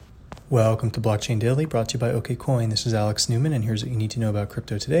Welcome to Blockchain Daily, brought to you by OKCoin. This is Alex Newman, and here's what you need to know about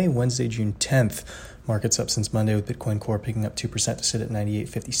crypto today, Wednesday, June 10th. Markets up since Monday, with Bitcoin Core picking up 2% to sit at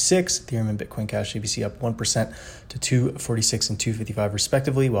 98.56. Ethereum and Bitcoin Cash ABC up 1% to 246 and 255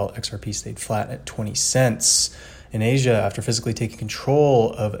 respectively, while XRP stayed flat at 20 cents. In Asia, after physically taking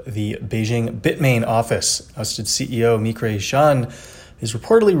control of the Beijing Bitmain office, ousted CEO Mikre Shan is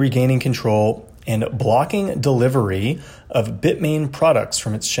reportedly regaining control and blocking delivery of Bitmain products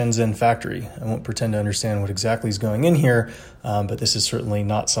from its Shenzhen factory. I won't pretend to understand what exactly is going in here, but this is certainly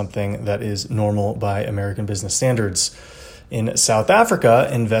not something that is normal by American business standards. In South Africa,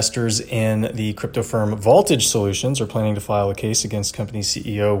 investors in the crypto firm Voltage Solutions are planning to file a case against company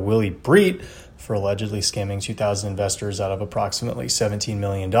CEO Willie Breet for allegedly scamming 2,000 investors out of approximately $17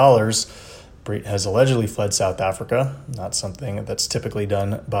 million. Breet has allegedly fled South Africa, not something that's typically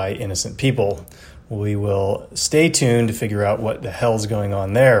done by innocent people. We will stay tuned to figure out what the hell's going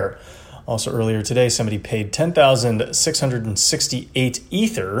on there. Also earlier today, somebody paid 10,668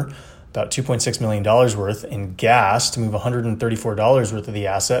 Ether, about $2.6 million worth, in gas to move $134 worth of the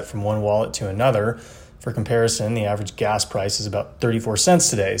asset from one wallet to another. For comparison, the average gas price is about 34 cents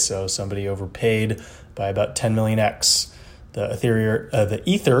today, so somebody overpaid by about 10 million X. The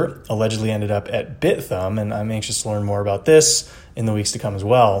Ether allegedly ended up at BitThumb, and I'm anxious to learn more about this in the weeks to come as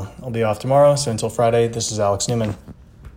well. I'll be off tomorrow, so until Friday, this is Alex Newman.